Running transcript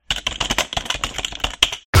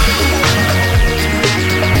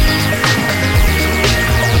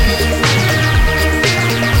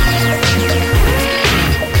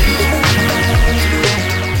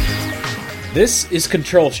This is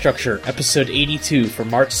Control Structure, episode 82 for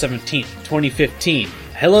March 17th, 2015.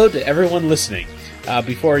 Hello to everyone listening.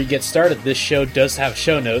 Before you get started, this show does have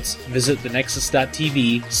show notes. Visit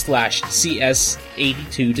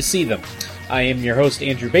thenexus.tv/CS82 to see them. I am your host,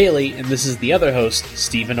 Andrew Bailey, and this is the other host,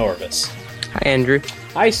 Stephen Orvis. Hi, Andrew.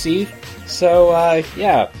 Hi, Steve. So,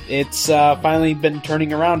 it's finally been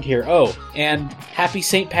turning around here. Oh, and happy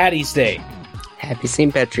St. Paddy's Day. Happy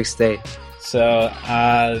St. Patrick's Day. So,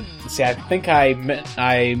 I think I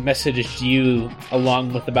messaged you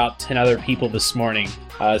along with about 10 other people this morning,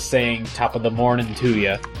 saying top of the morning to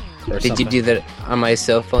you. Did you do that on my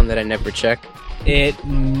cell phone that I never check? It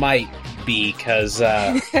might be, because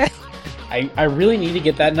I really need to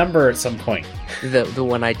get that number at some point. The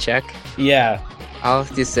one I check? Yeah. I'll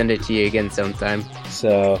have to send it to you again sometime.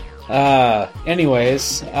 So,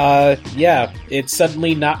 anyways, it's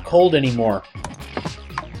suddenly not cold anymore.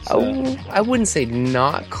 So. Oh, I wouldn't say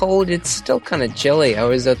not cold. It's still kind of chilly. I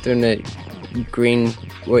was out there in a green,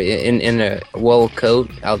 in a wool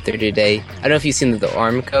coat out there today. I don't know if you've seen the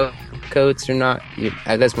arm coats or not.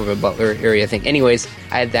 That's more of a Butler area thing. Anyways,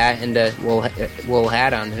 I had that and a wool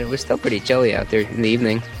hat on, and it was still pretty chilly out there in the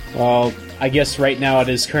evening. Well, I guess right now it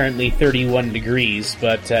is currently 31 degrees,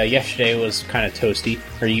 but yesterday it was kind of toasty,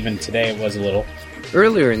 or even today it was a little.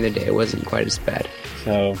 Earlier in the day it wasn't quite as bad.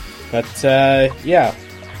 So, but, yeah.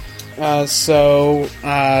 So,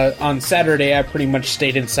 on Saturday I pretty much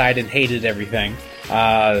stayed inside and hated everything,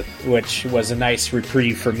 which was a nice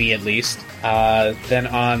reprieve for me at least. Then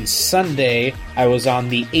on Sunday I was on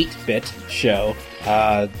the 8-Bit show.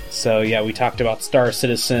 We talked about Star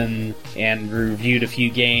Citizen and reviewed a few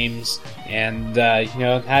games and,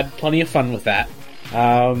 had plenty of fun with that.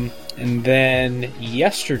 And then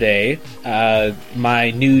yesterday,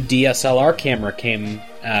 my new DSLR camera came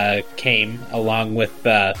along with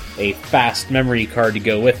a fast memory card to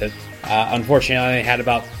go with it. Unfortunately, I only had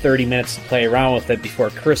about 30 minutes to play around with it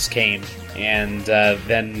before Chris came, and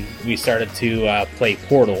then we started to play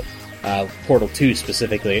Portal 2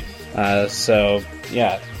 specifically.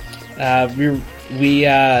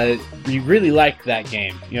 We really liked that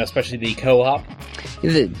game, especially the co-op.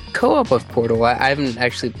 The co-op of Portal, I haven't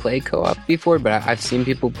actually played co-op before, but I've seen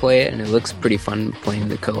people play it, and it looks pretty fun playing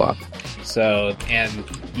the co-op. So, and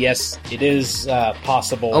yes, it is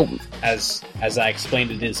possible, as I explained,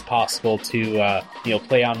 it is possible to,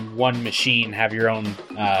 play on one machine, have your own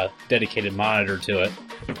dedicated monitor to it.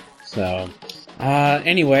 So...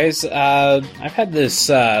 Anyways, I've had this,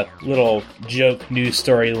 little joke news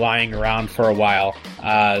story lying around for a while.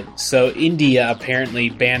 So India apparently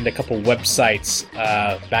banned a couple websites,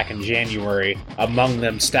 back in January, among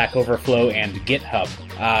them Stack Overflow and GitHub.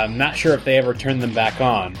 I'm not sure if they ever turned them back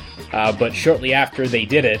on, but shortly after they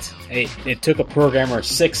did it, it took a programmer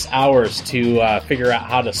 6 hours to, figure out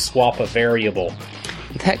how to swap a variable.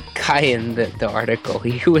 That guy in the article,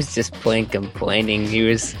 he was just plain complaining. He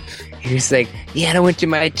was like, I went to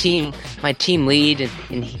my team lead,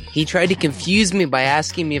 and he tried to confuse me by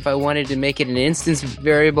asking me if I wanted to make it an instance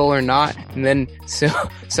variable or not. And then, so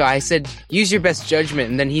I said, use your best judgment.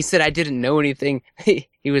 And then he said I didn't know anything. He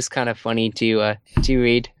was kind of funny to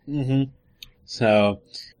read. Mm-hmm. So,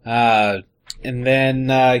 and then,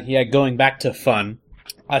 going back to fun,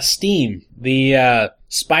 Steam, the,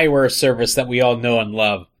 spyware service that we all know and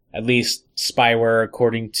love, at least spyware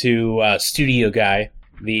according to Studio Guy,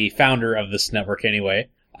 the founder of this network anyway.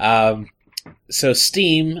 So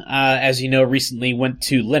Steam, as you know, recently went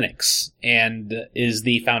to Linux and is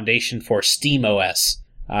the foundation for SteamOS,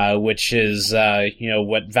 which is,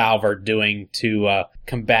 what Valve are doing to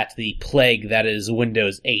combat the plague that is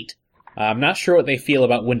Windows 8. I'm not sure what they feel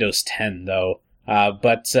about Windows 10, though.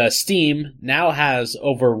 But Steam now has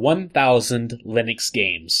over 1,000 Linux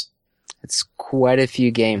games. It's quite a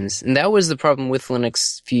few games. And that was the problem with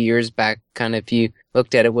Linux a few years back. Kind of, if you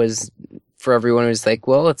looked at it, was for everyone, it was like,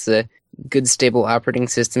 well, it's a good, stable operating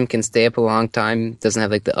system, can stay up a long time, doesn't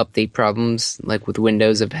have like the update problems like with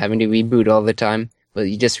Windows of having to reboot all the time. But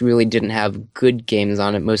you just really didn't have good games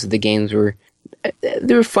on it. Most of the games were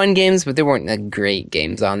fun games, but there weren't like great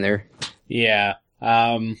games on there. Yeah.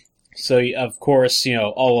 So, of course,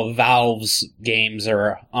 all of Valve's games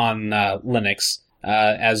are on Linux,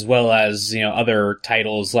 as well as, other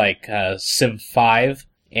titles like Civ 5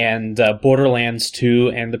 and Borderlands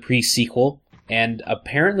 2 and the pre-sequel, and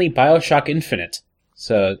apparently BioShock Infinite.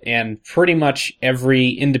 So, and pretty much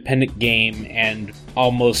every independent game and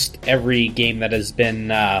almost every game that has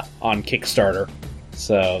been on Kickstarter.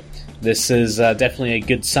 So, this is definitely a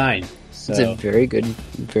good sign. So, it's a very good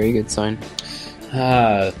sign.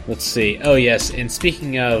 Let's see. Oh, yes, and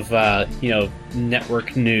speaking of,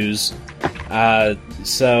 network news,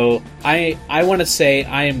 So I want to say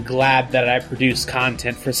I am glad that I produce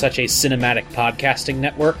content for such a cinematic podcasting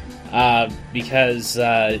network, because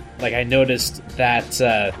like I noticed that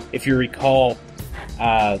if you recall,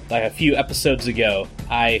 like a few episodes ago,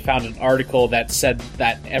 I found an article that said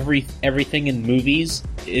that everything in movies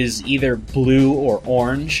is either blue or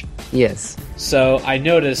orange. Yes. So I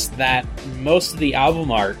noticed that most of the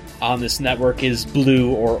album art on this network is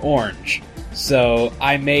blue or orange. So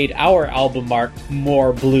I made our album art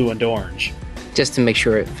more blue and orange. Just to make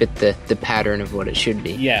sure it fit the pattern of what it should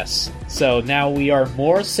be. Yes. So now we are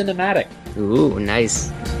more cinematic. Ooh,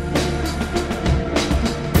 nice.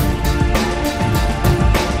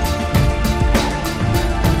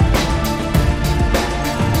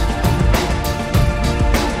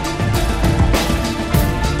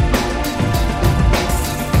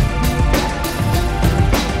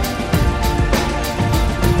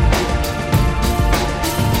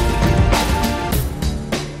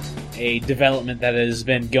 A development that has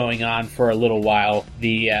been going on for a little while,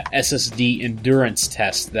 the SSD endurance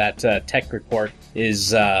test that Tech Report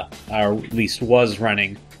is, or at least was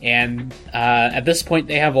running, and at this point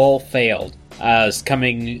they have all failed. It's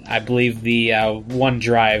coming, I believe the one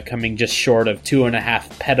drive coming just short of 2.5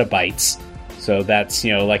 petabytes, so that's,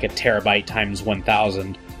 like a terabyte times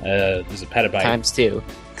 1,000 is a petabyte. Times 2,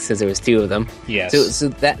 since there was 2 of them. Yes. So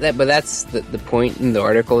but that's the point in the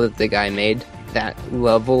article that the guy made. That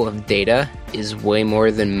level of data is way more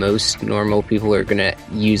than most normal people are going to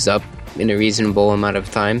use up in a reasonable amount of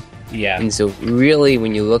time. Yeah. And so really,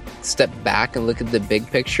 when you step back and look at the big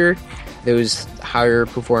picture, those higher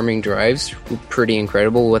performing drives were pretty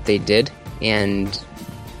incredible what they did. And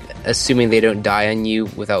assuming they don't die on you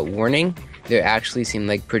without warning, they actually seem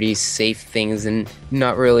like pretty safe things, and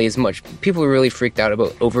not really as much. People are really freaked out about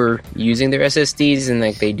overusing their SSDs, and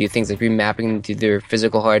like they do things like remapping to their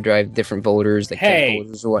physical hard drive, different folders, like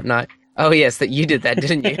folders or whatnot. Oh yes, that you did that,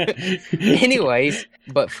 didn't you? Anyways,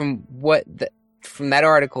 but from that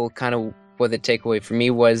article, kind of what the takeaway for me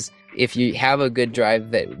was, if you have a good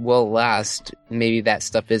drive that will last, maybe that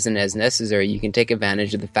stuff isn't as necessary. You can take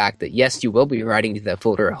advantage of the fact that, yes, you will be writing to that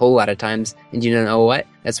folder a whole lot of times, and you know what?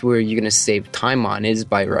 That's where you're going to save time on, is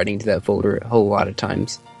by writing to that folder a whole lot of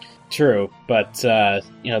times. True, but,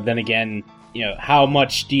 then again, how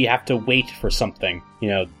much do you have to wait for something?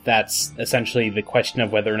 That's essentially the question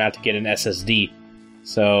of whether or not to get an SSD.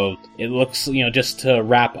 So, it looks, just to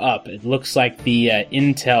wrap up, it looks like the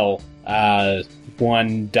Intel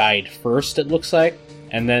one died first, it looks like,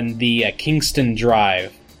 and then the Kingston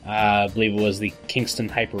drive, I believe it was the Kingston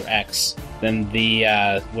HyperX, then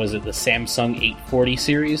the was it the Samsung 840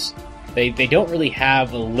 series? They don't really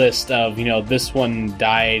have a list of, this one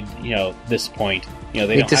died, this point.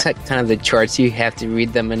 They don't just have kind of the charts. You have to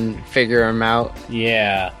read them and figure them out.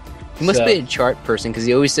 Yeah. He must be a chart person, because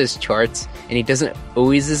he always says charts, and he doesn't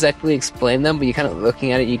always exactly explain them, but you kind of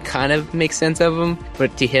looking at it, you kind of make sense of them.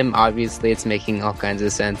 But to him, obviously, it's making all kinds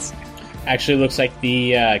of sense. Actually, looks like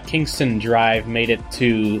the Kingston drive made it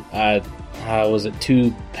to, was it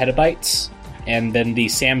 2 petabytes? And then the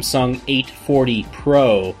Samsung 840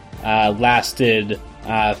 Pro lasted,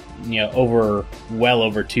 well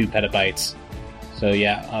over 2 petabytes. So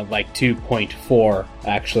yeah, like 2.4,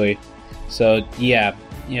 actually. So yeah.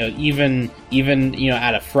 Even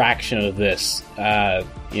at a fraction of this, like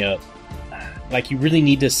you really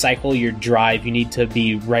need to cycle your drive. You need to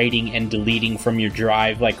be writing and deleting from your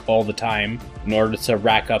drive like all the time in order to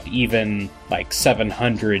rack up even like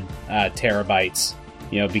 700 terabytes.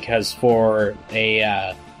 Because for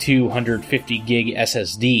a 250 gig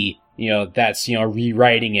SSD, that's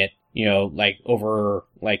rewriting it, like over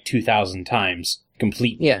like 2,000 times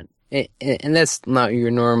completely. Yeah, and that's not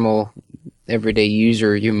your normal everyday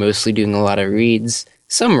user. You're mostly doing a lot of reads,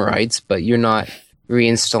 some writes, but you're not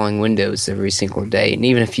reinstalling Windows every single day. And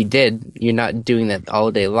even if you did, you're not doing that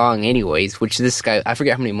all day long anyways, which this guy, I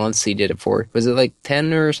forget how many months he did it for. Was it like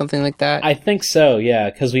 10 or something like that? I think so, yeah,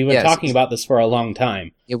 because we've been talking about this for a long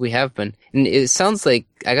time. Yeah, we have been. And it sounds like,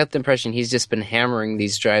 I got the impression he's just been hammering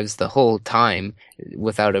these drives the whole time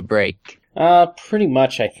without a break. Pretty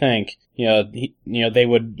much, I think. They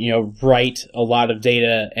would, write a lot of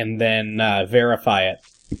data and then verify it.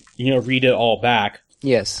 Read it all back.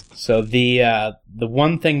 Yes. So the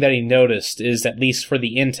one thing that he noticed is, at least for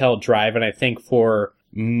the Intel drive, and I think for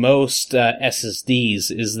most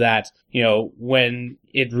SSDs, is that, when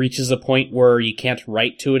it reaches a point where you can't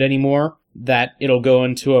write to it anymore, that it'll go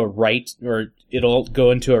into a write, or it'll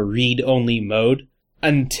go into a read-only mode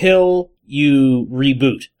until you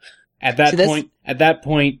reboot. At that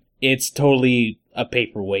point, it's totally a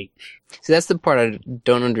paperweight. So that's the part I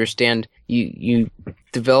don't understand. You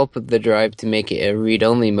develop the drive to make it a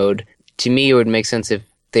read-only mode. To me, it would make sense if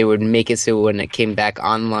they would make it so when it came back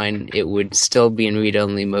online, it would still be in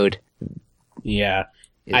read-only mode. Yeah.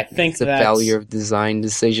 I think it's a failure of design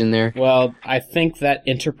decision there. Well, I think that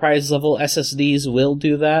enterprise-level SSDs will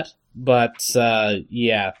do that, but,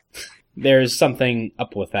 yeah, there's something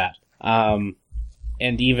up with that. And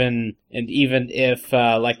even if,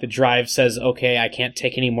 like, the drive says, okay, I can't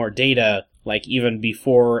take any more data, like, even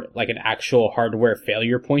before, like, an actual hardware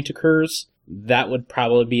failure point occurs, that would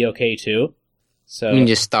probably be okay, too. So you can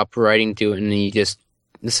just stop writing to it, and then you just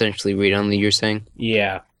essentially read only, you're saying?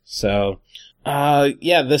 Yeah. So,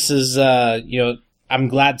 yeah, this is, I'm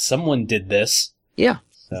glad someone did this. Yeah.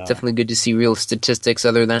 So. It's definitely good to see real statistics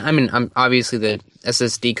other than, obviously the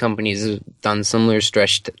SSD companies have done similar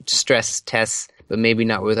stress tests, but maybe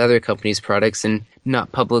not with other companies' products and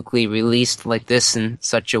not publicly released like this in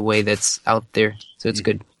such a way that's out there. So it's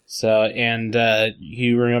good. So, and,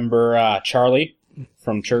 you remember, Charlie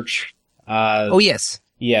from church? Oh, yes.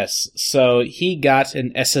 Yes. So he got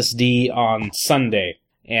an SSD on Sunday,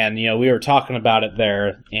 and, we were talking about it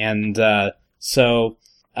there, and,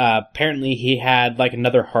 apparently he had, like,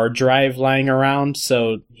 another hard drive lying around,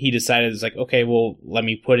 so he decided, it's like, okay, well, let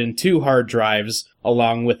me put in 2 hard drives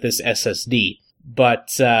along with this SSD.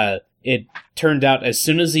 But, it turned out as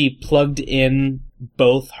soon as he plugged in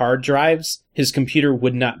both hard drives, his computer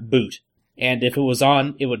would not boot. And if it was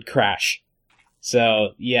on, it would crash.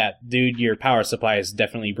 So, yeah, dude, your power supply is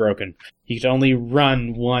definitely broken. You can only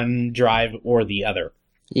run one drive or the other.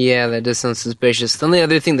 Yeah, that does sound suspicious. The only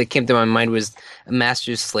other thing that came to my mind was a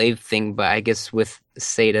master-slave thing, but I guess with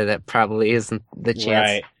SATA that probably isn't the chance.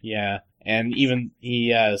 Right, yeah. And even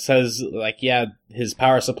he says, like, yeah, his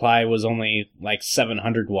power supply was only, like,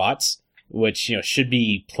 700 watts, which, should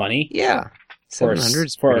be plenty. Yeah, 700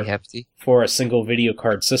 is pretty hefty. For a single video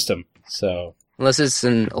card system, so... Unless it's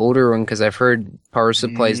an older one, because I've heard power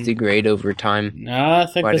supplies degrade over time. No, I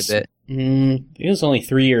think quite a bit. It was only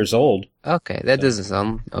 3 years old. Okay, that doesn't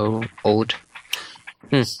sound old.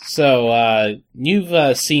 So,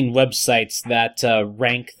 you've seen websites that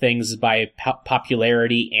rank things by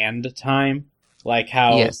popularity and time, like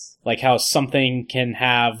how something can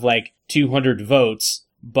have like 200 votes,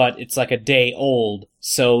 but it's like a day old.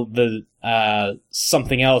 So the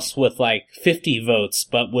something else with like 50 votes,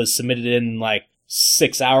 but was submitted in like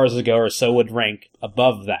 6 hours ago or so, would rank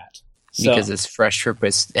above that. So, because it's fresher,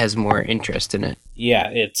 but has more interest in it. Yeah,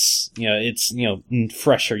 it's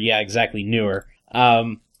fresher. Yeah, exactly, newer.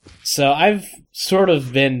 So I've sort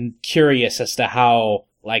of been curious as to how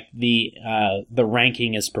like the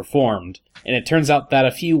ranking is performed, and it turns out that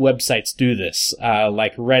a few websites do this,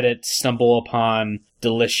 like Reddit, StumbleUpon,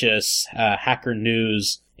 Delicious, Hacker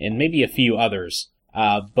News, and maybe a few others.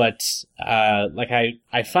 But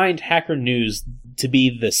I find Hacker News to be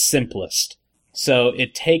the simplest. So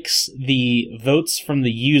it takes the votes from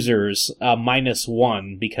the users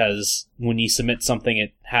 -1, because when you submit something,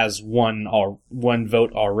 it has one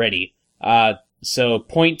vote already. So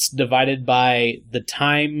points divided by the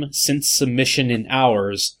time since submission in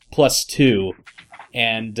hours plus 2,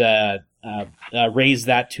 and raise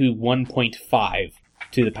that to 1.5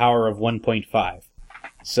 to the power of 1.5.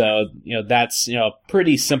 So that's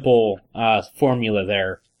pretty simple formula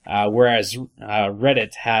there. Whereas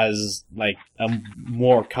Reddit has like a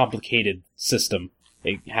more complicated system.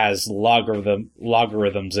 It has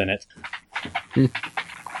logarithms in it,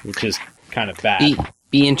 which is kind of bad.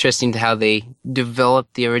 Be interesting to how they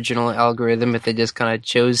developed the original algorithm, if they just kind of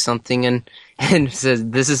chose something and says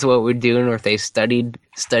this is what we're doing, or if they studied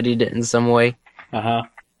it in some way.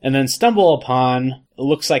 And then StumbleUpon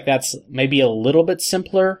looks like that's maybe a little bit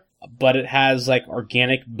simpler, but it has like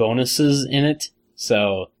organic bonuses in it.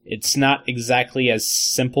 So it's not exactly as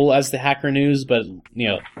simple as the Hacker News, but,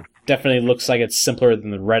 definitely looks like it's simpler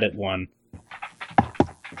than the Reddit one.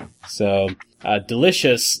 So,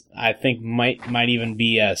 Delicious, I think, might even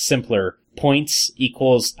be simpler. Points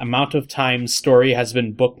equals amount of time story has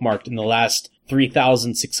been bookmarked in the last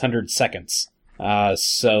 3,600 seconds.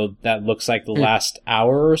 So that looks like the last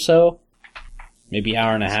hour or so. Maybe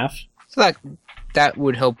hour and a half. So that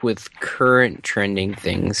would help with current trending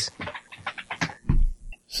things.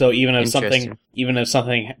 So even if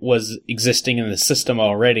something was existing in the system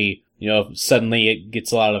already, if suddenly it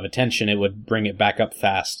gets a lot of attention, it would bring it back up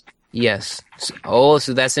fast. Yes. So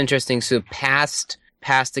that's interesting. So past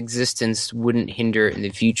existence wouldn't hinder in the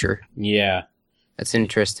future. Yeah. That's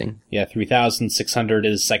interesting. Yeah, 3,600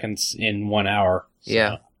 is seconds in 1 hour. So.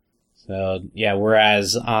 Yeah. So, yeah,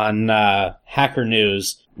 whereas on Hacker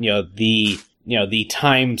News, the the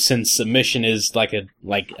time since submission is like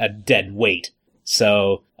a dead weight.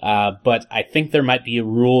 So, but I think there might be a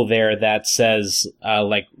rule there that says,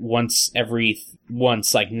 like once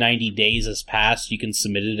like 90 days has passed, you can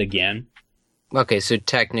submit it again. Okay, so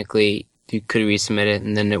technically you could resubmit it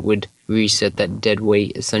and then it would reset that dead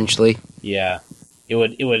weight essentially. Yeah. It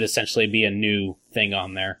would essentially be a new thing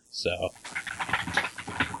on there. So,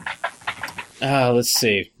 let's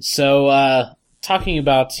see. So, talking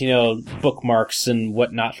about, bookmarks and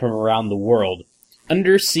whatnot from around the world.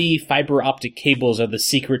 Undersea fiber optic cables are the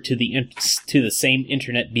secret to the same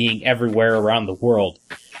internet being everywhere around the world.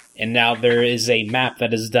 And now there is a map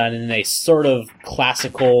that is done in a sort of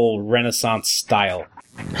classical Renaissance style.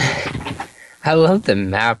 I love the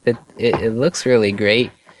map. It looks really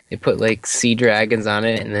great. They put like sea dragons on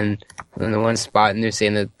it, and then in the one spot, and they're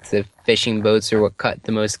saying that the fishing boats are what cut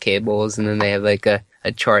the most cables, and then they have like a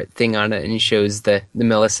chart thing on it, and it shows the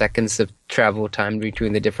milliseconds of travel time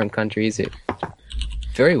between the different countries.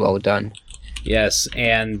 Very well done. Yes,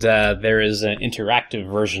 and there is an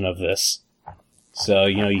interactive version of this. So,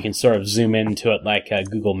 you can sort of zoom into it like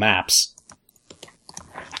Google Maps.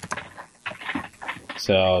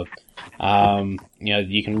 So,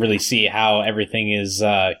 you can really see how everything is,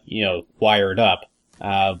 wired up.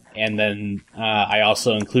 And then I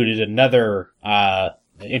also included another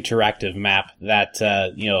interactive map that,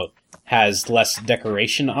 has less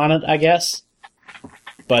decoration on it, I guess.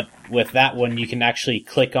 But with that one, you can actually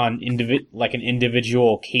click on an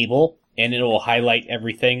individual cable, and it will highlight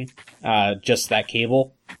everything, just that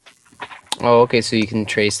cable. Oh, okay, so you can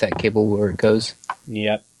trace that cable where it goes.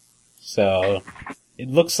 Yep. So it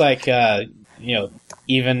looks like,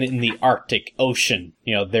 even in the Arctic Ocean,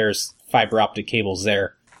 there's fiber optic cables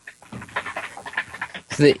there.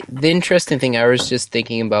 So the interesting thing I was just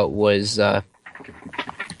thinking about was,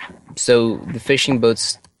 so the fishing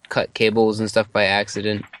boats cut cables and stuff by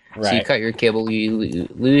accident. Right. So you cut your cable, you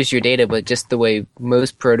lose your data, but just the way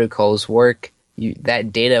most protocols work,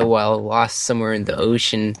 that data, while lost somewhere in the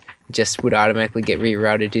ocean, just would automatically get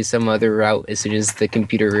rerouted to some other route as soon as the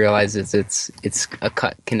computer realizes it's a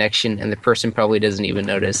cut connection, and the person probably doesn't even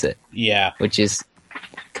notice it. Yeah. Which is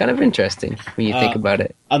kind of interesting when you think about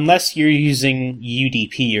it. Unless you're using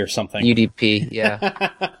UDP or something. UDP, yeah.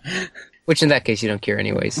 Which in that case you don't care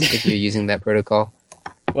anyways, if you're using that protocol.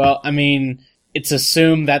 Well, I mean, it's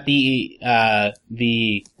assumed that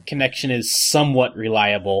the connection is somewhat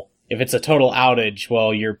reliable. If it's a total outage,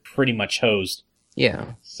 well, you're pretty much hosed.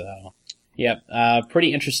 Yeah. So, yep,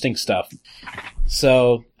 pretty interesting stuff.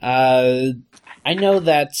 So, I know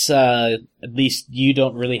that at least you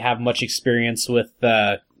don't really have much experience with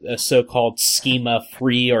so-called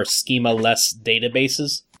schema-free or schema-less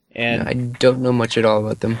databases. And I don't know much at all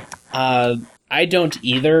about them. I don't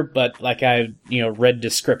either, but like I, read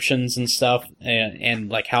descriptions and stuff, and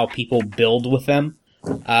like how people build with them.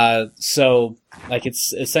 So like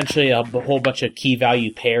it's essentially a whole bunch of key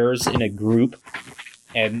value pairs in a group,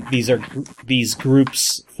 and these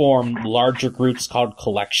groups form larger groups called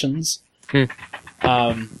collections.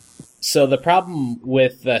 So the problem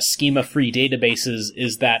with schema-free databases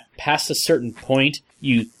is that past a certain point,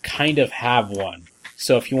 you kind of have one.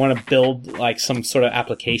 So if you want to build like some sort of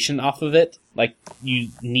application off of it, like you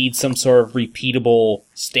need some sort of repeatable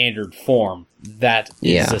standard form that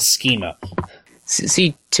is a schema.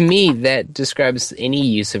 See, to me, that describes any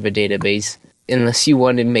use of a database, unless you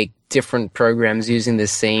want to make different programs using the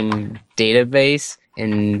same database,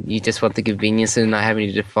 and you just want the convenience of not having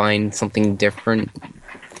to define something different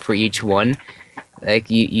for each one. Like,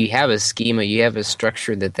 you have a schema, you have a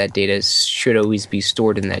structure that data should always be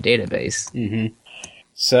stored in that database. Mm-hmm.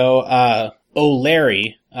 So,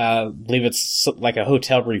 O'Larry, I believe it's like a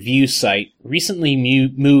hotel review site, recently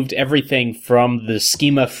moved everything from the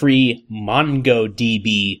schema-free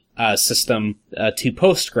MongoDB system to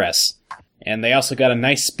Postgres, and they also got a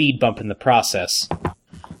nice speed bump in the process.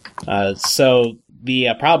 So the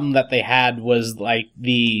problem that they had was like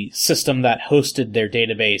the system that hosted their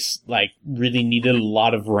database like really needed a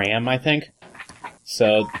lot of RAM, I think.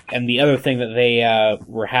 So, and the other thing that they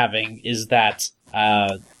were having is that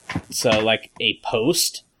so like a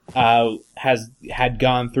post had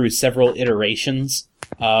gone through several iterations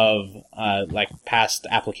of like past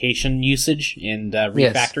application usage and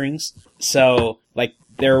refactorings. Yes. So like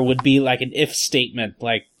there would be like an if statement,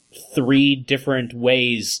 like 3 different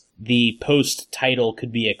ways the post title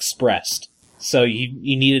could be expressed. So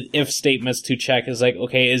you needed if statements to check is like,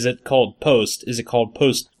 okay, is it called post? Is it called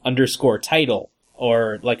post _ title?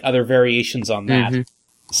 Or like other variations on that. Mm-hmm.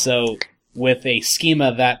 So with a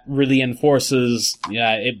schema that really enforces,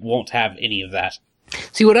 it won't have any of that.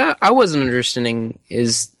 See, what I wasn't understanding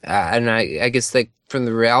is, and I guess like from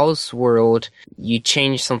the Rails world, you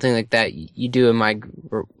change something like that, you do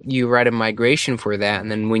you write a migration for that, and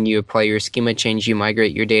then when you apply your schema change, you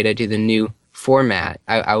migrate your data to the new format.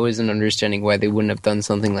 I wasn't understanding why they wouldn't have done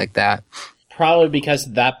something like that. Probably because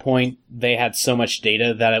at that point they had so much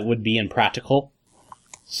data that it would be impractical.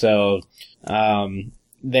 So,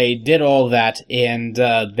 they did all that, and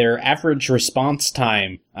their average response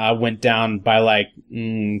time went down by like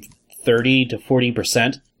 30 to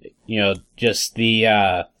 40%. Just the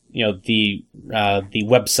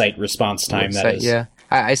website response time. That is, yeah.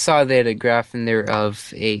 I saw they had a graph in there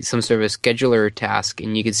of some sort of a scheduler task,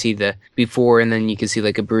 and you could see the before, and then you could see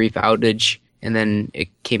like a brief outage, and then it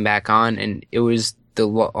came back on, and it was the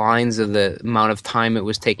lines of the amount of time it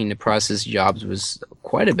was taking to process jobs was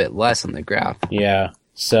quite a bit less on the graph. Yeah.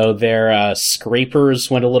 So their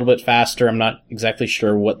scrapers went a little bit faster. I'm not exactly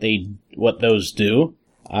sure what those do.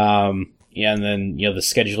 And then the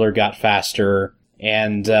scheduler got faster,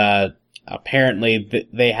 and apparently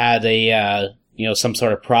they had a some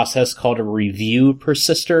sort of process called a review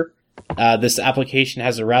persister. This application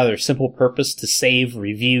has a rather simple purpose to save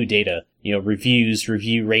review data, reviews,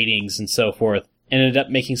 review ratings, and so forth. Ended up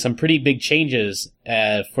making some pretty big changes.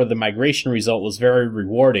 For the migration result was very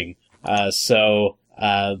rewarding.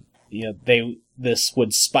 This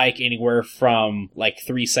would spike anywhere from like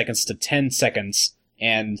 3 seconds to 10 seconds,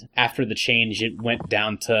 and after the change, it went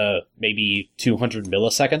down to maybe 200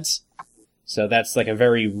 milliseconds. So that's like a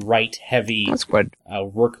very write-heavy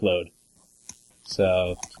workload.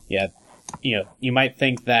 So, yeah, you might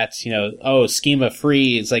think that,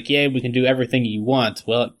 schema-free is like, yeah, we can do everything you want.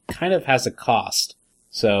 Well, it kind of has a cost.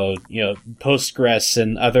 So, Postgres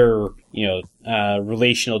and other,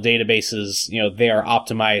 relational databases, they are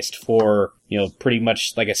optimized for, pretty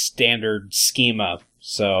much like a standard schema.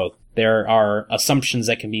 So there are assumptions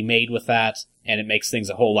that can be made with that, and it makes things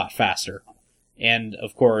a whole lot faster. And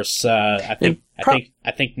of course, I think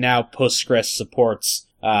now Postgres supports,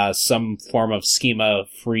 some form of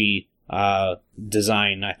schema-free,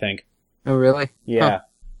 design, I think. Oh, really? Yeah. Huh.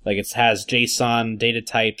 Like it has JSON data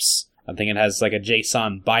types. I think it has like a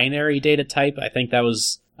JSON binary data type. I think that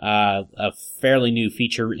was a fairly new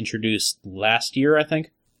feature introduced last year, I think.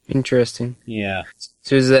 Interesting. Yeah.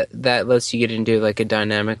 So is that lets you get into like a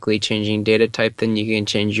dynamically changing data type, then you can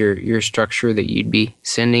change your structure that you'd be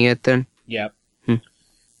sending it then? Yep.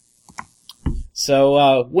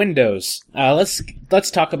 So, Windows. Let's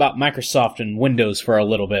talk about Microsoft and Windows for a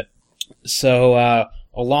little bit. So,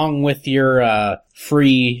 along with your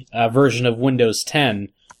free version of Windows 10,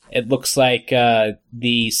 it looks like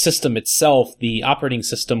the system itself, the operating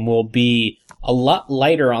system, will be a lot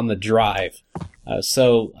lighter on the drive.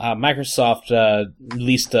 So Microsoft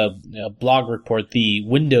released a blog report. The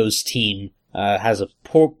Windows team has a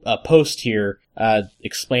post here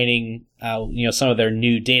explaining some of their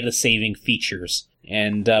new data saving features,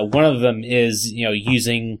 and one of them is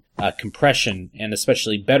using compression, and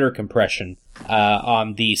especially better compression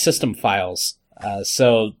on the system files.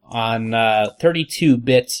 So on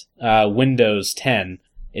 32-bit Windows 10,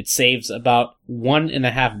 it saves about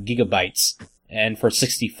 1.5 gigabytes. And for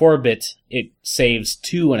 64-bit, it saves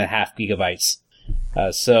 2.5 gigabytes.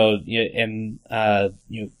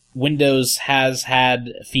 Windows has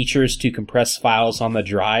had features to compress files on the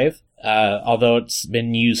drive, although it's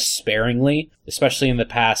been used sparingly, especially in the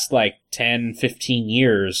past, 10, 15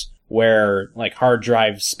 years, where, hard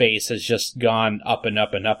drive space has just gone up and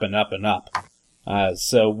up and up and up and up.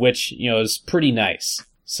 Which, is pretty nice.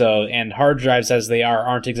 So, and hard drives as they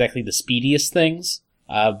aren't exactly the speediest things.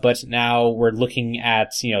 But now we're looking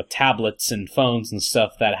at, tablets and phones and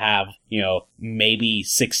stuff that have, maybe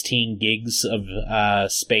 16 gigs of,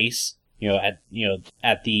 space,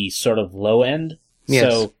 at the sort of low end.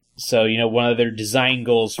 Yes. So, one of their design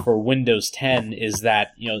goals for Windows 10 is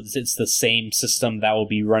that, it's the same system that will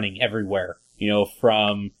be running everywhere.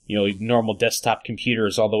 From, normal desktop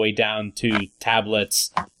computers all the way down to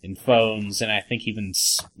tablets and phones, and I think even,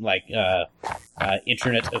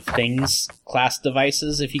 Internet of Things class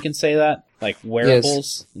devices, if you can say that, like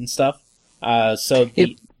wearables and stuff.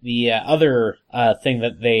 The other thing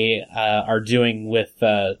that they are doing with,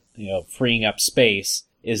 freeing up space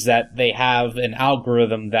is that they have an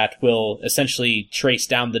algorithm that will essentially trace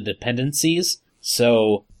down the dependencies.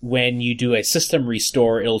 So when you do a system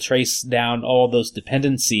restore, it'll trace down all those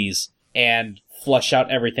dependencies and flush out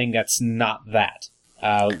everything that's not that.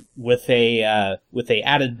 With a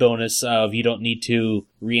added bonus of you don't need to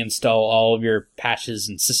reinstall all of your patches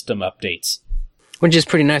and system updates. Which is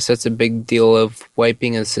pretty nice. That's a big deal of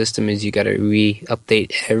wiping a system, is you gotta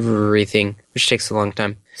re-update everything, which takes a long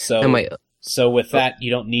time. So, and So with that,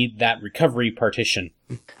 you don't need that recovery partition.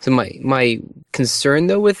 So my concern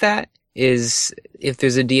though with that is if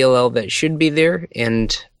there's a DLL that should be there,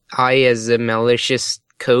 and I, as a malicious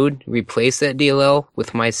code, replace that DLL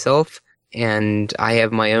with myself, and I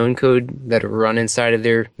have my own code that'll run inside of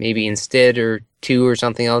there, maybe instead or 2 or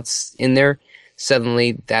something else in there,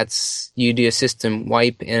 suddenly you do a system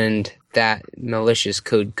wipe, and that malicious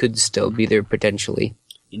code could still be there potentially.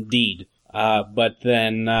 Indeed. But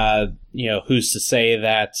then, who's to say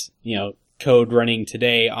that, code running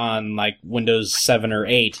today on like Windows 7 or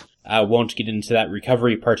 8 won't get into that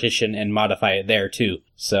recovery partition and modify it there too.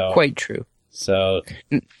 So quite true. So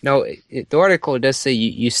no, the article does say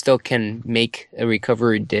you still can make a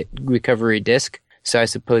recovery disk. So I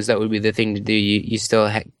suppose that would be the thing to do. You still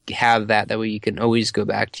have that. That way you can always go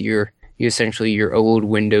back to essentially your old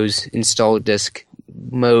Windows install disk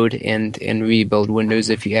mode and rebuild Windows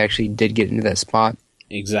if you actually did get into that spot.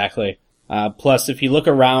 Exactly. Plus, if you look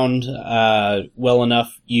around well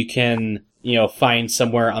enough, you can find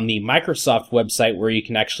somewhere on the Microsoft website where you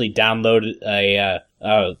can actually download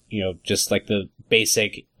just like the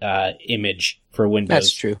basic image for Windows.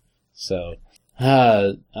 That's true. So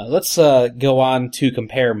let's go on to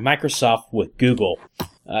compare Microsoft with Google.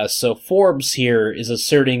 So Forbes here is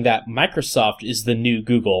asserting that Microsoft is the new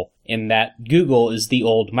Google and that Google is the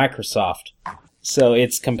old Microsoft. So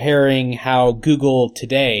it's comparing how Google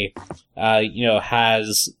today,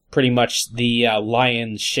 has pretty much the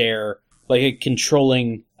lion's share, like a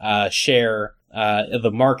controlling share of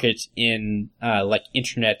the market in like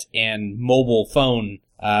internet and mobile phone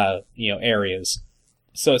areas.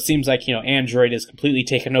 So it seems like Android has completely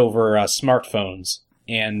taken over smartphones,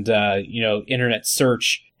 and internet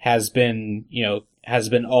search has been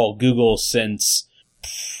all Google since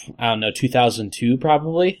 2002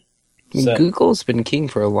 probably. So, Google's been king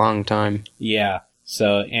for a long time. Yeah.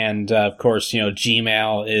 So, and of course,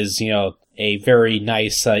 Gmail is a very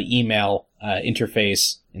nice email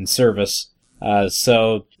interface and service.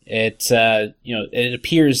 So it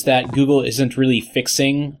appears that Google isn't really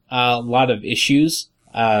fixing a lot of issues.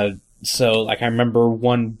 So like I remember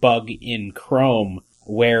one bug in Chrome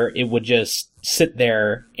where it would just sit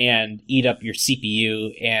there and eat up your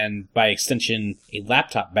CPU and by extension a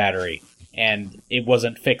laptop battery. And it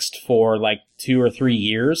wasn't fixed for like 2 or 3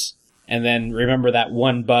 years. And then remember that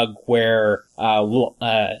one bug where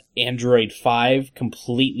Android 5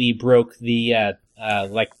 completely broke the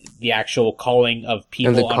the actual calling of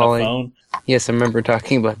people on a phone. Yes, I remember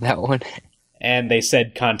talking about that one. And they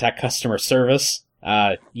said contact customer service.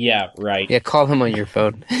 Yeah, right. Yeah, call them on your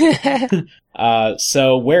phone.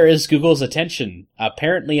 So where is Google's attention?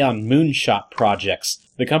 Apparently on moonshot projects.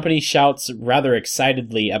 The company shouts rather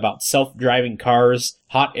excitedly about self-driving cars,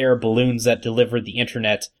 hot air balloons that deliver the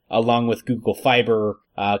internet, along with Google Fiber,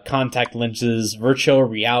 contact lenses, virtual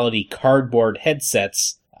reality cardboard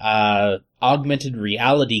headsets, augmented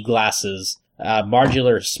reality glasses,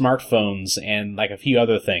 modular smartphones, and like a few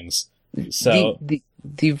other things. So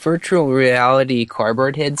the virtual reality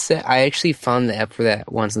cardboard headset, I actually found the app for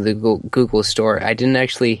that once in the Google store. I didn't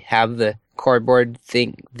actually have the cardboard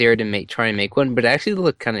thing there to try and make one, but it actually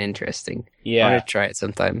looked kind of interesting. Yeah. I want to try it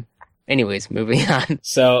sometime. Anyways, moving on.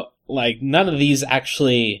 So, like, none of these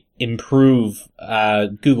actually improve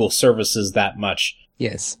Google services that much.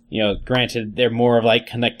 Yes. Granted, they're more of like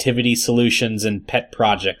connectivity solutions and pet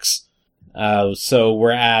projects. So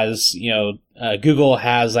whereas, Google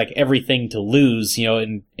has like everything to lose,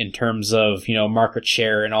 in terms of, market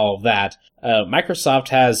share and all of that, Microsoft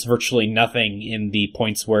has virtually nothing in the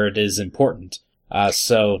points where it is important.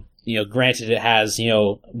 So, granted it has,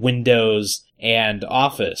 Windows and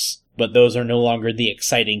Office, but those are no longer the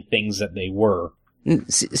exciting things that they were.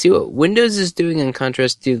 See what Windows is doing in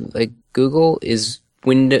contrast to like Google is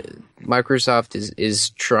Microsoft is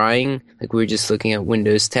trying, like we were just looking at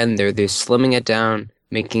Windows 10, they're slimming it down,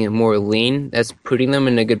 making it more lean. That's putting them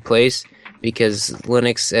in a good place because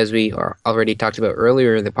Linux, as we already talked about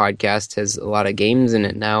earlier in the podcast, has a lot of games in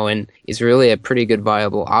it now and is really a pretty good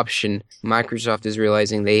viable option. Microsoft is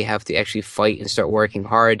realizing they have to actually fight and start working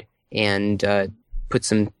hard and put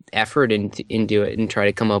some effort into it and try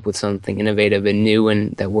to come up with something innovative and new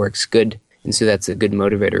and that works good. And so that's a good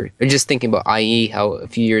motivator. Or just thinking about IE, how a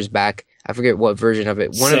few years back, I forget what version of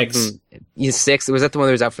it. One 6. of them, 6. Was that the one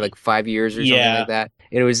that was out for like 5 years or something like that?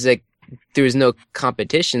 And it was like there was no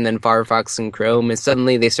competition. Then Firefox and Chrome, and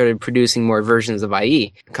suddenly they started producing more versions of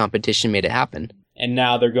IE. Competition made it happen. And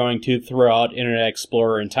now they're going to throw out Internet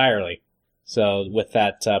Explorer entirely. So with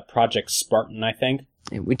that Project Spartan, I think.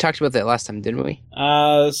 We talked about that last time, didn't we?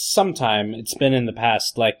 Sometime. It's been in the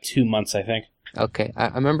past like 2 months, I think. Okay, I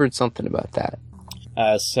remembered something about that.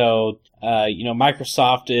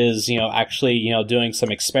 Microsoft is, actually, doing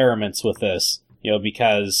some experiments with this,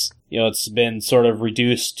 because, it's been sort of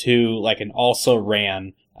reduced to like an also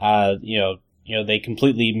ran, they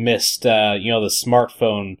completely missed, the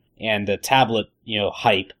smartphone and the tablet,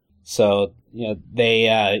 hype. So,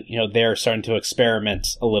 they're starting to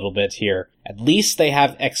experiment a little bit here. At least they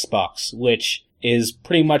have Xbox, which is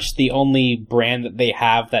pretty much the only brand that they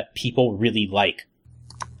have that people really like.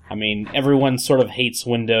 I mean, everyone sort of hates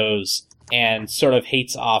Windows and sort of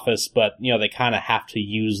hates Office, but, they kind of have to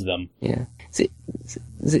use them. Yeah. See,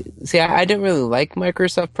 I don't really like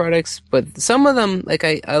Microsoft products, but some of them, like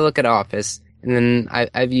I look at Office, and then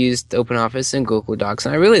I've used OpenOffice and Google Docs,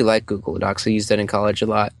 and I really like Google Docs. I used that in college a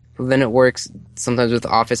lot. But then it works sometimes with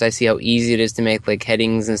Office. I see how easy it is to make like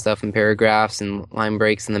headings and stuff and paragraphs and line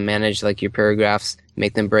breaks, and then manage like your paragraphs,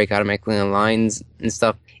 make them break automatically on lines and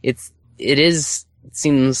stuff. It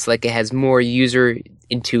seems like it has more user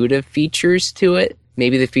intuitive features to it.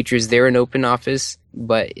 Maybe the features there in OpenOffice,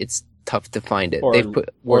 but it's tough to find it. They've put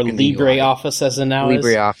LibreOffice as in now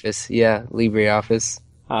LibreOffice, yeah, LibreOffice.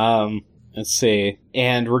 Let's see.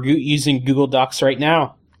 And we're using Google Docs right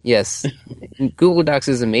now. Yes. Google Docs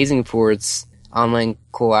is amazing for its online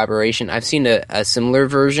collaboration. I've seen a similar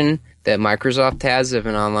version that Microsoft has of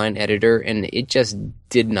an online editor, and it just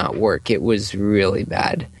did not work. It was really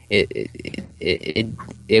bad.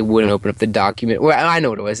 It wouldn't open up the document. Well, I know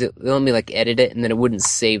what it was. It let me like edit it, and then it wouldn't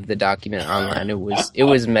save the document online. It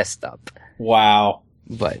was messed up. Wow.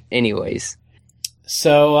 But anyways.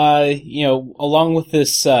 So, along with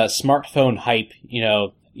this smartphone hype,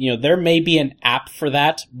 there may be an app for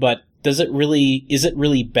that, but is it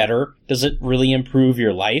really better? Does it really improve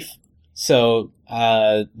your life? So,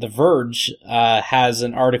 The Verge has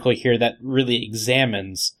an article here that really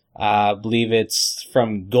examines, I believe it's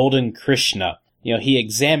from Golden Krishna. He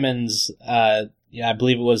examines, I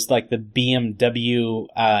believe it was like the BMW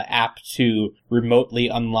app to remotely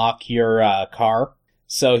unlock your car.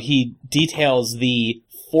 So he details the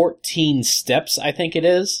 14 steps, I think it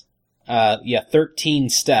is. 13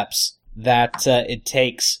 steps that it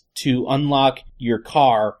takes to unlock your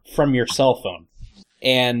car from your cell phone.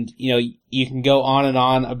 And, you can go on and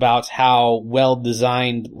on about how well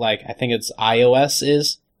designed, like, I think it's iOS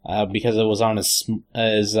is, because it was on his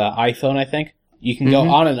iPhone, I think. You can go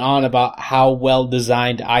on and on about how well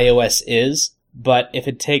designed iOS is, but if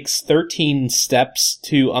it takes 13 steps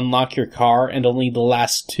to unlock your car and only the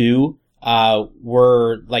last two,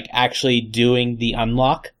 were, like, actually doing the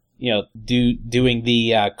unlock, doing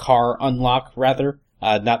the car unlock, rather,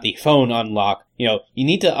 not the phone unlock. You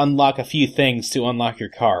need to unlock a few things to unlock your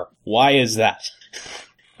car. Why is that?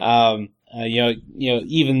 Even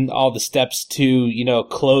all the steps to,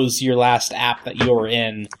 close your last app that you're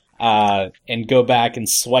in, and go back and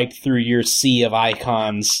swipe through your sea of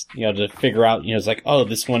icons, to figure out, it's like, oh,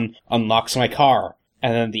 this one unlocks my car.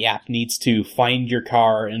 And then the app needs to find your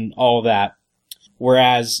car and all that.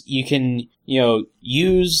 Whereas you can,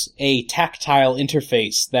 use a tactile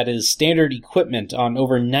interface that is standard equipment on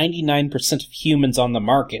over 99% of humans on the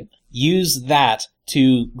market. Use that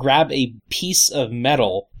to grab a piece of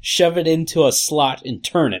metal, shove it into a slot, and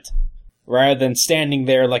turn it. Rather than standing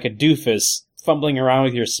there like a doofus, fumbling around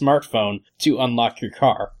with your smartphone to unlock your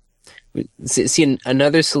car. See,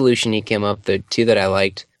 another solution he came up with, too, that I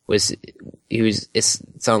liked was, it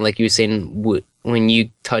sounded like he was saying when you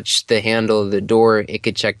touch the handle of the door, it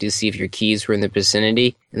could check to see if your keys were in the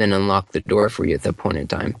vicinity and then unlock the door for you at that point in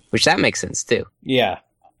time. Which that makes sense, too. Yeah.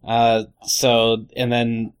 And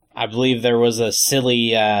then I believe there was a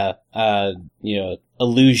silly,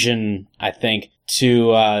 illusion, I think,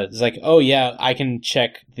 to, it's like, oh yeah, I can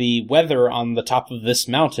check the weather on the top of this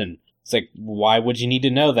mountain. It's like, why would you need to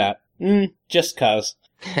know that? Just cause.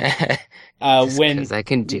 Because I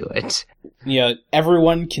can do it.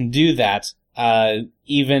 Everyone can do that.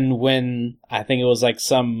 Even when I think it was like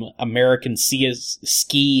some American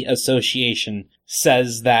ski association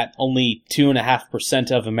says that only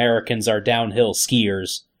 2.5% of Americans are downhill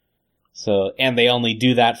skiers. So, and they only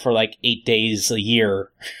do that for like 8 days a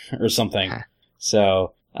year or something.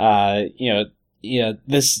 So,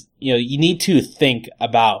 this, you need to think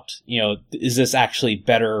about, is this actually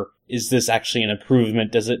better? Is this actually an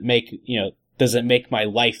improvement? Does it make my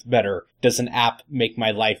life better? Does an app make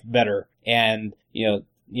my life better? And,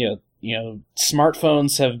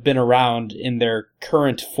 smartphones have been around in their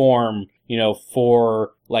current form,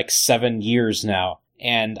 for like 7 years now.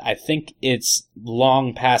 And I think it's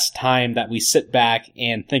long past time that we sit back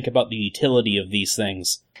and think about the utility of these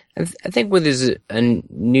things. I think when there's a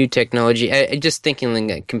new technology, I just thinking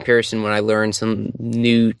like a comparison when I learned some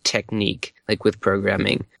new technique, like with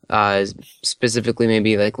programming, specifically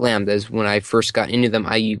maybe like Lambdas. When I first got into them,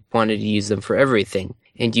 I wanted to use them for everything,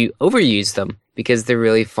 and you overuse them because they're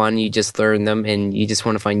really fun. You just learn them, and you just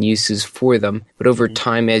want to find uses for them. But over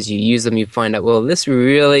time, as you use them, you find out, well, this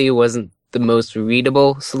really wasn't the most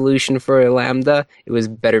readable solution for a Lambda. It was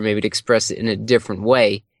better maybe to express it in a different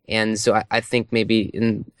way. And so I think maybe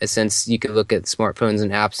in a sense you could look at smartphones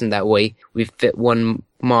and apps in that way. We've fit one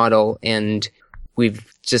model and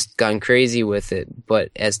we've just gone crazy with it. But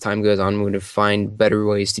as time goes on, we're going to find better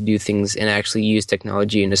ways to do things and actually use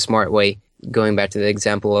technology in a smart way. Going back to the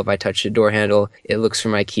example of I touch the door handle, it looks for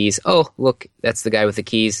my keys. Oh, look, that's the guy with the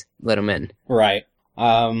keys. Let him in. Right.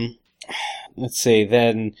 Let's see.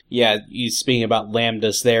 Then, yeah, you speaking about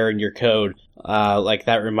lambdas there in your code, like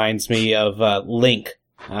that reminds me of Link.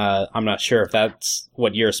 I'm not sure if that's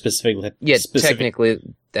what you're specifically. Yeah, technically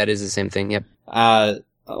that is the same thing. Yep.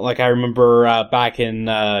 Like I remember back in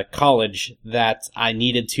college that I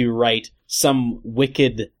needed to write some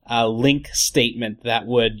wicked link statement that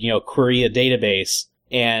would, query a database,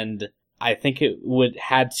 and I think it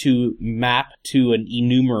had to map to an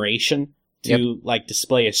enumeration to like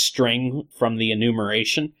display a string from the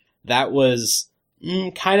enumeration. That was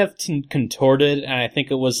kind of contorted, and I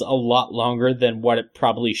think it was a lot longer than what it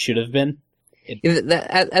probably should have been.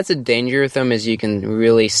 That's a danger with them, is you can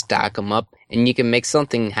really stack them up, and you can make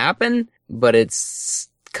something happen, but it's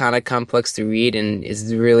kind of complex to read, and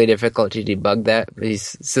it's really difficult to debug that.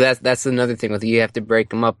 So that's another thing with it. You have to break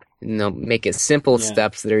them up, make it simple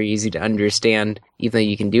steps that are easy to understand. Even though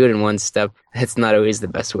you can do it in one step, it's not always the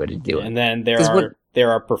best way to do it. And then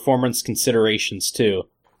there are performance considerations too.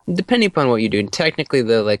 Depending upon what you're doing, technically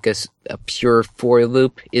a pure for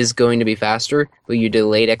loop is going to be faster, but your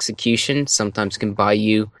delayed execution sometimes can buy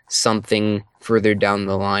you something further down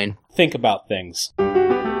the line. Think about things.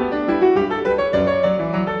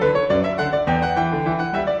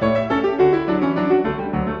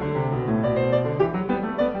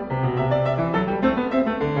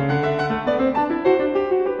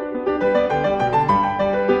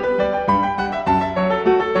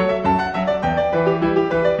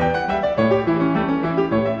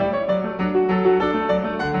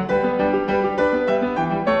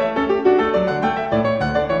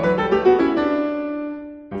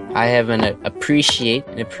 I have an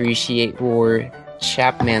appreciate for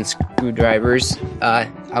Chapman screwdrivers.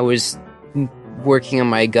 I was working on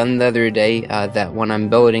my gun the other day, that one I'm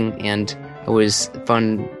building, and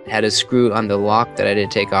had a screw on the lock that I had to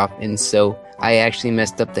take off, and so I actually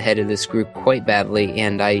messed up the head of the screw quite badly,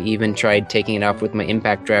 and I even tried taking it off with my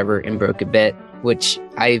impact driver and broke a bit, which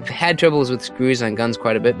I've had troubles with screws on guns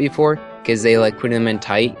quite a bit before, because they like putting them in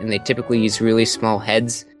tight, and they typically use really small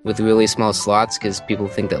heads with really small slots because people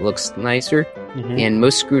think that looks nicer. Mm-hmm. And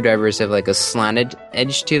most screwdrivers have like a slanted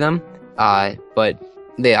edge to them, but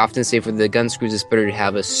they often say for the gun screws it's better to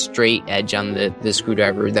have a straight edge on the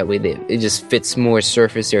screwdriver. That way it just fits more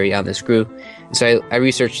surface area on the screw. So I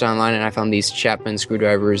researched online and I found these Chapman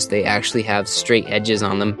screwdrivers. They actually have straight edges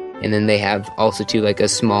on them, and then they have also too like a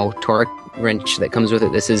small torque wrench that comes with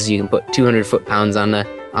it. This is, you can put 200 foot-pounds on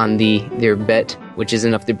their bit, which is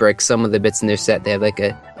enough to break some of the bits in their set. They have like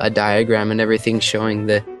a diagram and everything showing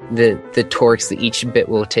the torques that each bit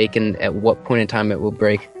will take and at what point in time it will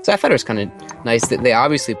break. So I thought it was kind of nice that they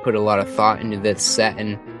obviously put a lot of thought into the set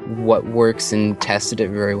and what works and tested it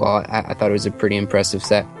very well. I thought it was a pretty impressive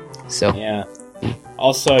set. So yeah.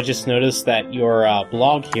 Also, I just noticed that your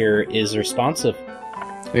blog here is responsive.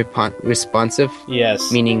 Responsive? Yes.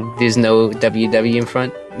 Meaning there's no www in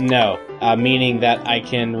front? No. Meaning that I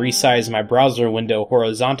can resize my browser window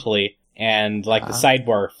horizontally and the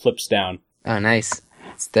sidebar flips down. Oh, nice.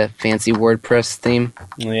 It's the fancy WordPress theme.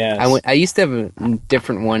 Yes. I used to have a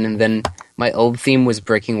different one, and then my old theme was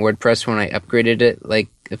breaking WordPress when I upgraded it like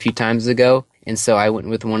a few times ago, and so I went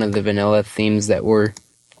with one of the vanilla themes that were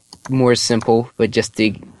more simple, but just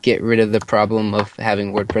to get rid of the problem of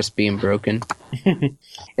having WordPress being broken.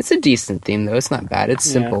 It's a decent theme, though. It's not bad. It's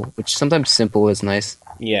simple, which sometimes simple is nice.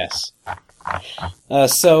 Yes.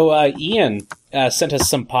 So Ian sent us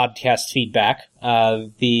some podcast feedback,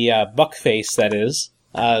 the Buckface, that is.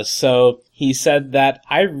 So he said that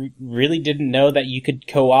I really didn't know that you could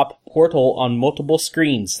co-op Portal on multiple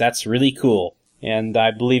screens. That's really cool. And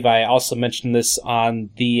I believe I also mentioned this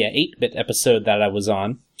on the 8-bit episode that I was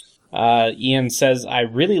on. Ian says, I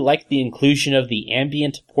really like the inclusion of the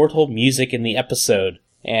ambient Portal music in the episode.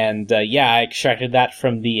 And I extracted that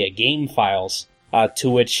from the game files. To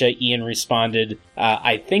which Ian responded,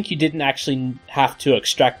 I think you didn't actually have to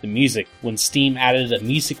extract the music. When Steam added a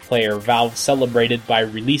music player, Valve celebrated by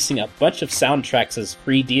releasing a bunch of soundtracks as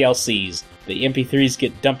free DLCs. The MP3s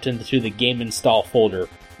get dumped into the game install folder.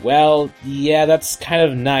 Well, yeah, that's kind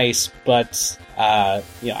of nice, but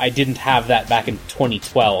I didn't have that back in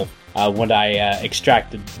 2012 when I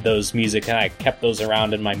extracted those music, and I kept those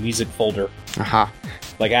around in my music folder. Uh-huh.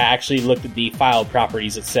 Like, I actually looked at the file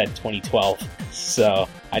properties, it said 2012. So,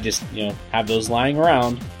 I just, have those lying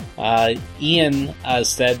around. Ian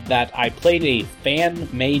said that I played a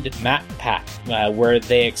fan-made map pack where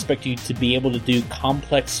they expect you to be able to do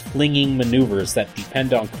complex flinging maneuvers that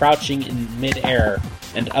depend on crouching in mid-air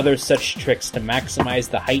and other such tricks to maximize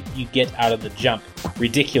the height you get out of the jump.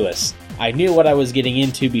 Ridiculous. I knew what I was getting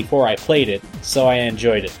into before I played it, so I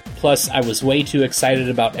enjoyed it. Plus, I was way too excited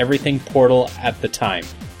about everything Portal at the time.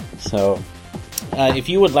 So, if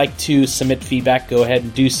you would like to submit feedback, go ahead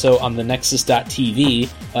and do so on the Nexus.tv,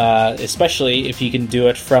 especially if you can do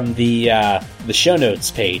it from the show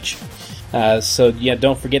notes page.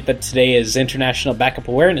 Don't forget that today is International Backup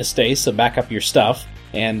Awareness Day, so back up your stuff.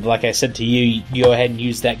 And like I said to you, you go ahead and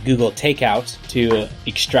use that Google Takeout to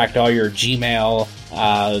extract all your Gmail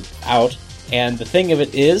out. And the thing of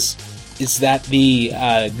it is that the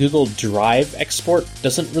Google Drive export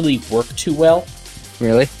doesn't really work too well.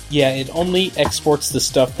 Really? Yeah, it only exports the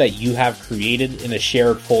stuff that you have created in a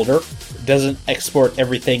shared folder. It doesn't export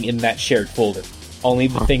everything in that shared folder. Only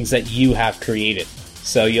the things that you have created.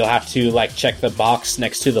 So you'll have to check the box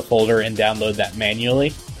next to the folder and download that manually.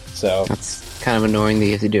 So that's kind of annoying that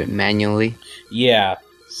you have to do it manually. Yeah.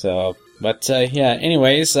 So, but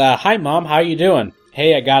anyways, hi Mom, how you doing?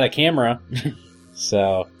 Hey, I got a camera.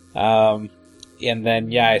 So, and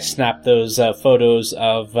then I snapped those photos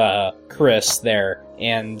of Chris there,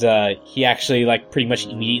 and he actually pretty much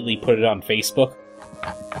immediately put it on Facebook.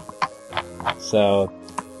 So,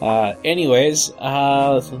 anyways,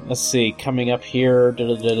 let's see, coming up here,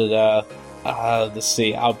 let's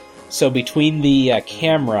see, so between the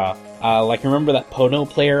camera, remember that Pono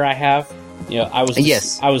player I have? I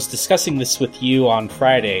was discussing this with you on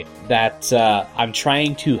Friday, that I'm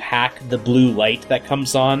trying to hack the blue light that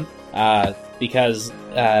comes on, because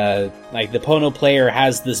the Pono player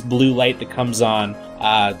has this blue light that comes on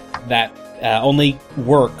that only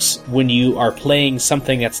works when you are playing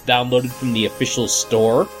something that's downloaded from the official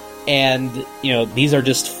store. And, these are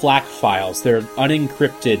just FLAC files. They're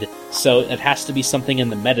unencrypted, so it has to be something in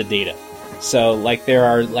the metadata. So, there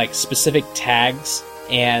are, specific tags,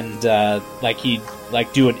 and, you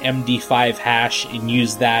do an MD5 hash and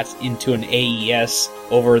use that into an AES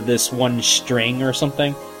over this one string or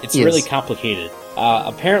something. It's really complicated.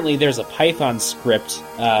 Apparently there's a Python script,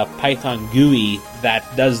 Python GUI, that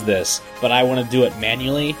does this, but I want to do it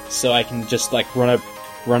manually, so I can just,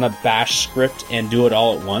 run a bash script and do it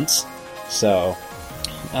all at once. So,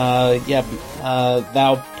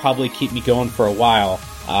 that'll probably keep me going for a while.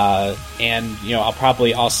 And, I'll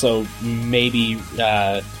probably also maybe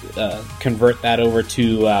convert that over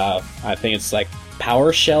to, I think it's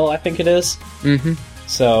PowerShell, I think it is. Mm-hmm.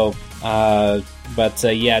 So,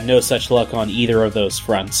 no such luck on either of those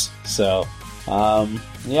fronts. So, how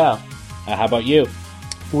about you?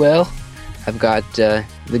 Well, I've got the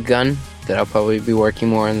gun that I'll probably be working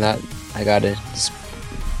more on that. I got a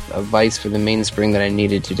vise for the mainspring that I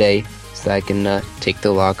needed today, so that I can take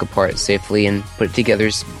the lock apart safely and put it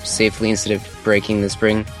together safely instead of breaking the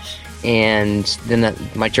spring. And then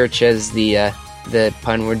my church has the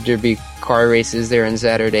Pinewood Derby car races there on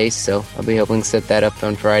Saturday, so I'll be helping set that up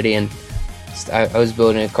on Friday. And I was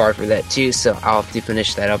building a car for that too, so I'll have to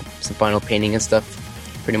finish that up, some final painting and stuff.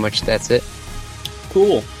 Pretty much that's it.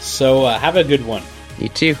 Cool. So have a good one. You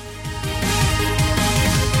too.